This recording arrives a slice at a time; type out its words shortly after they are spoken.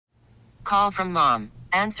Call from mom.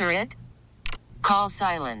 Answer it. Call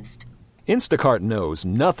silenced. Instacart knows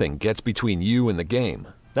nothing gets between you and the game.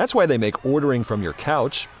 That's why they make ordering from your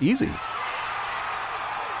couch easy.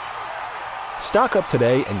 Stock up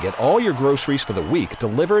today and get all your groceries for the week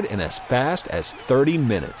delivered in as fast as 30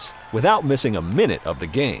 minutes without missing a minute of the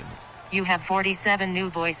game. You have 47 new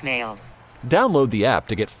voicemails. Download the app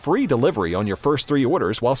to get free delivery on your first 3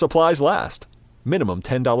 orders while supplies last. Minimum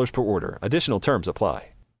 $10 per order. Additional terms apply.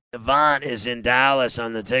 Devont is in Dallas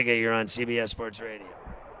on the ticket. You're on CBS Sports Radio.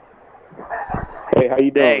 Hey, how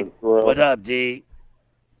you doing? Hey, what up, D?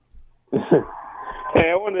 Hey,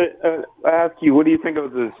 I want to ask you, what do you think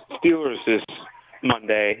of the Steelers this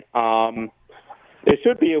Monday? It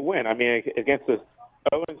should be a win. I mean, against the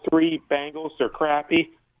 0-3 Bengals, they're crappy,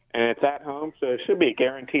 and it's at home, so it should be a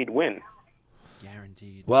guaranteed win.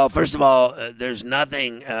 Guaranteed. Well, first of all, there's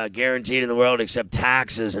nothing guaranteed in the world except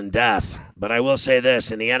taxes and death. But I will say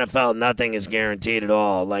this, in the NFL, nothing is guaranteed at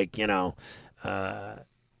all. Like,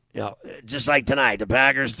 just like tonight, the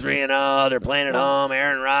Packers 3-0, they're playing at home.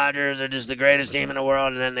 Aaron Rodgers, they're just the greatest team in the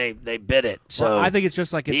world, and then they bit it. So well, I think it's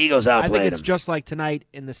just like the Eagles outplayed I think it's them. just like tonight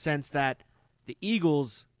in the sense that the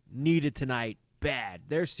Eagles needed tonight bad.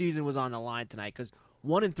 Their season was on the line tonight because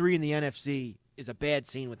 1-3 in the NFC is a bad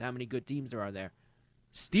scene with how many good teams there are there.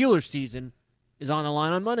 Steelers season is on the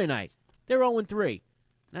line on Monday night. They're 0-3.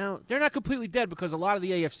 Now, they're not completely dead because a lot of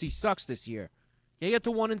the AFC sucks this year. You get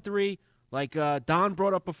to 1-3. Like Don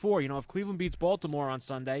brought up before, if Cleveland beats Baltimore on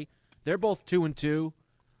Sunday, they're both 2-2,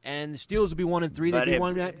 and the Steelers will be 1-3. They'd be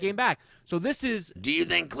one game back. So this is. Do you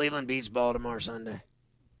think Cleveland beats Baltimore Sunday?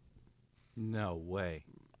 No way.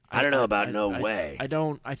 I don't know about no way. I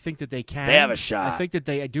don't. I think that they can. They have a shot. I think that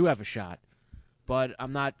they do have a shot, but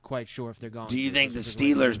I'm not quite sure if they're going. Do you think the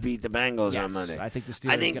Steelers beat the Bengals on Monday? I think the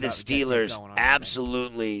Steelers. I think the Steelers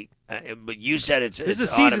absolutely. But you said it's this is a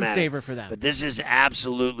it's season automatic. saver for them. But this is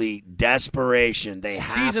absolutely desperation. They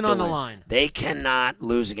have season to on the win. line. They cannot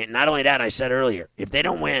lose again. Not only that, I said earlier, if they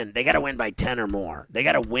don't win, they got to win by 10 or more. They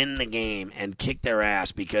got to win the game and kick their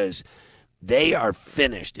ass because they are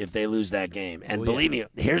finished if they lose that game. And believe me,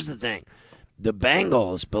 here's the thing. The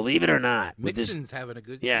Bengals, believe it or not, Mixon's having a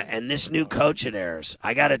good yeah, season. and this new coach of theirs,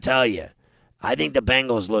 I got to tell you, I think the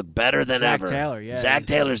Bengals look better than Zach ever. Taylor, yeah, Zach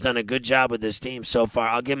Taylor's done a good job with this team so far.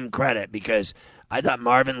 I'll give him credit because I thought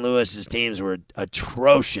Marvin Lewis's teams were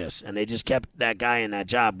atrocious, and they just kept that guy in that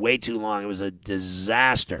job way too long. It was a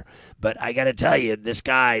disaster. But I got to tell you, this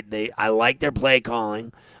guy, I like their play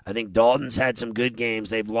calling. I think Dalton's had some good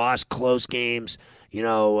games. They've lost close games,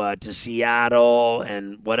 to Seattle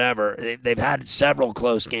and whatever. They've had several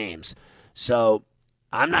close games. So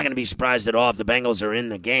I'm not going to be surprised at all if the Bengals are in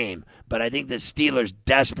the game, but I think the Steelers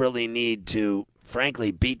desperately need to,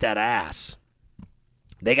 frankly, beat that ass.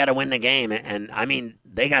 They got to win the game, and I mean,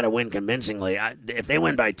 they got to win convincingly. If they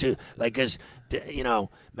win by 2, because,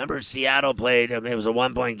 remember Seattle played, it was a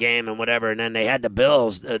 1-point game and whatever, and then they had the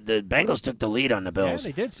Bills. The Bengals took the lead on the Bills.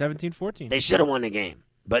 Yeah, they did, 17-14. They should have won the game.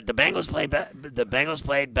 But the Bengals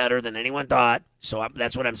played better than anyone thought, so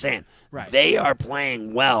that's what I'm saying. Right. They are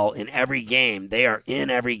playing well in every game. They are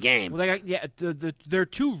in every game. Well, their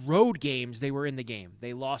 2 road games, they were in the game.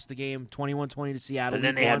 They lost the game 21-20 to Seattle. And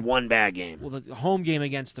then they had one bad game. Well, the home game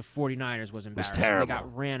against the 49ers was embarrassing. terrible. They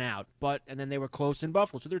got ran out. And then they were close in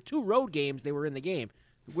Buffalo. So their 2 road games, they were in the game.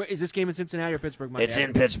 Is this game in Cincinnati or Pittsburgh Monday? It's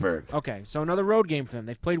in Pittsburgh. Okay, so another road game for them.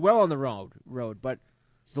 They've played well on the road, but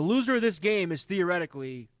the loser of this game is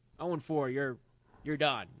theoretically 0-4. You're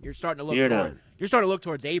done. You're starting to look. You're starting to look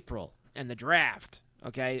towards April and the draft.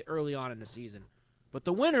 Okay, early on in the season. But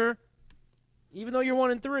the winner, even though you're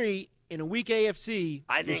 1-3 in a weak AFC,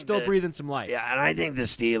 you're still breathing some life. Yeah, and I think the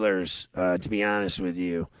Steelers, to be honest with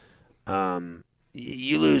you,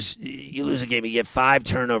 you lose a game. You get 5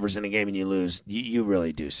 turnovers in a game and you lose. You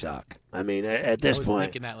really do suck. I mean, at this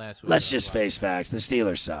point, thinking that last week. Let's just face facts. The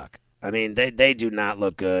Steelers suck. I mean, they do not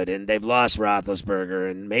look good, and they've lost Roethlisberger,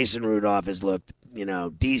 and Mason Rudolph has looked,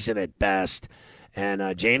 decent at best,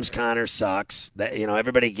 and James Conner sucks. That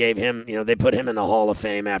everybody gave him, they put him in the Hall of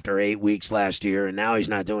Fame after 8 weeks last year, and now he's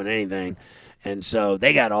not doing anything, and so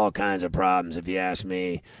they got all kinds of problems, if you ask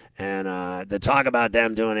me. And the talk about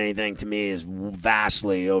them doing anything to me is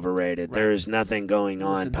vastly overrated. Right. There is nothing going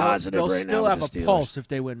on positive right now with the Steelers. They'll still have a pulse if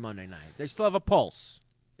they win Monday night. They still have a pulse.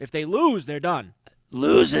 If they lose, they're done.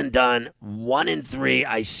 Lose and done, 1-3.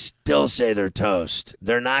 I still say they're toast.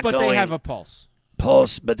 They're not but going. But they have a pulse.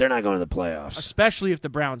 pulse, but they're not going to the playoffs. Especially if the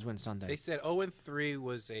Browns win Sunday. They said 0-3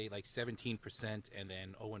 was a 17%, and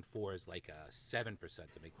then 0-4 is like a 7%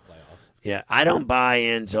 to make the playoffs. Yeah, I don't buy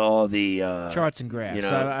into all the charts and graphs,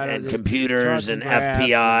 and computers and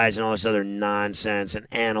FPIs and all this other nonsense and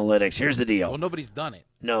analytics. Here's the deal. Well, nobody's done it.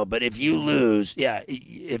 No, but if you lose,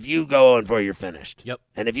 if you go 0-4, you're finished. Yep.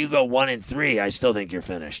 And if you go 1-3, I still think you're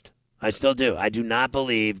finished. I still do. I do not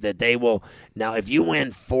believe that they will. Now, if you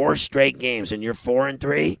win 4 straight games and you're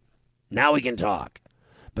 4-3, now we can talk.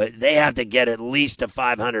 But they have to get at least to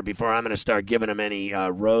 500 before I'm going to start giving them any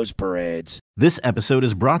rose parades. This episode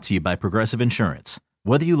is brought to you by Progressive Insurance.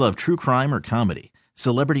 Whether you love true crime or comedy,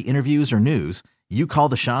 celebrity interviews or news, you call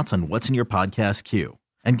the shots on what's in your podcast queue.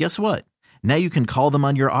 And guess what? Now you can call them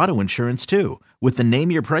on your auto insurance too with the Name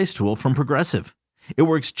Your Price tool from Progressive. It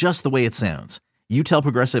works just the way it sounds. You tell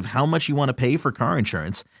Progressive how much you want to pay for car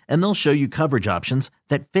insurance, and they'll show you coverage options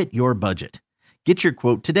that fit your budget. Get your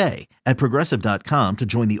quote today at Progressive.com to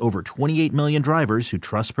join the over 28 million drivers who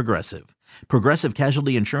trust Progressive. Progressive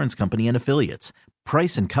Casualty Insurance Company and Affiliates.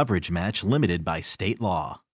 Price and coverage match limited by state law.